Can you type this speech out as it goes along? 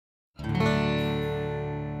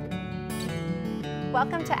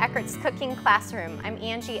Welcome to Eckert's Cooking Classroom. I'm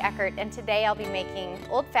Angie Eckert, and today I'll be making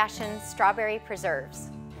old-fashioned strawberry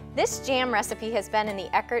preserves. This jam recipe has been in the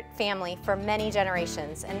Eckert family for many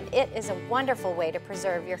generations, and it is a wonderful way to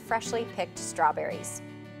preserve your freshly picked strawberries.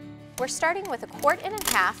 We're starting with 1.5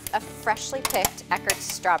 quarts of freshly picked Eckert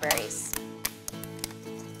strawberries.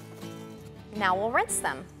 Now we'll rinse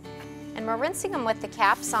them. And we're rinsing them with the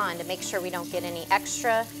caps on to make sure we don't get any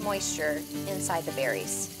extra moisture inside the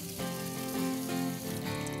berries.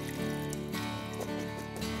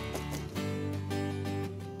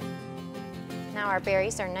 Now our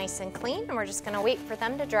berries are nice and clean, and we're just going to wait for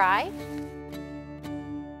them to dry.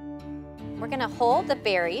 We're going to hold the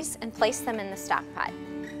berries and place them in the stock pot.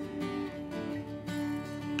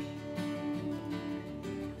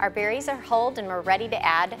 Our berries are hulled, and we're ready to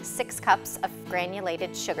add 6 cups of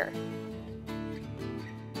granulated sugar.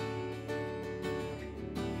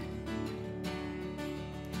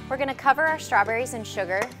 We're going to cover our strawberries in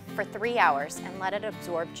sugar for 3 hours and let it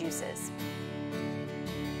absorb juices.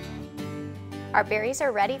 Our berries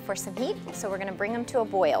are ready for some heat, so we're going to bring them to a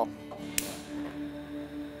boil.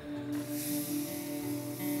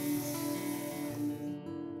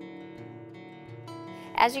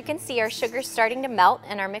 As you can see, our sugar's starting to melt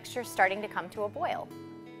and our mixture is starting to come to a boil.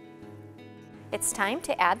 It's time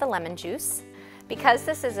to add the lemon juice. Because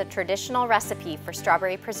this is a traditional recipe for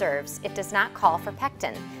strawberry preserves, it does not call for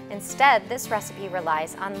pectin. Instead, this recipe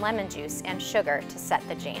relies on lemon juice and sugar to set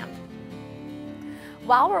the jam.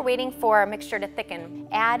 While we're waiting for our mixture to thicken,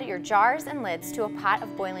 add your jars and lids to a pot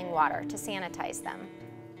of boiling water to sanitize them.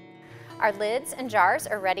 Our lids and jars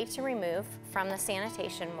are ready to remove from the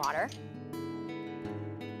sanitation water.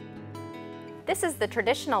 This is the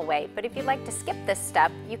traditional way, but if you'd like to skip this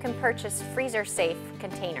step, you can purchase freezer-safe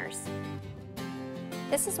containers.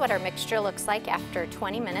 This is what our mixture looks like after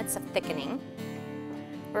 20 minutes of thickening.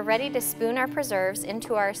 We're ready to spoon our preserves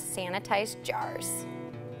into our sanitized jars.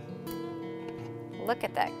 Look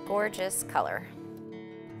at that gorgeous color.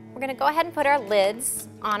 We're going to go ahead and put our lids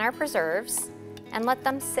on our preserves and let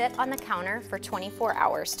them sit on the counter for 24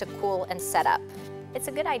 hours to cool and set up. It's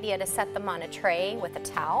a good idea to set them on a tray with a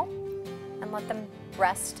towel and let them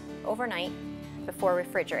rest overnight before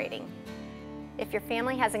refrigerating. If your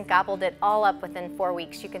family hasn't gobbled it all up within 4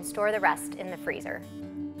 weeks, you can store the rest in the freezer.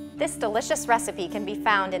 This delicious recipe can be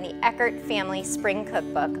found in the Eckert Family Spring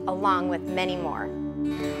Cookbook, along with many more.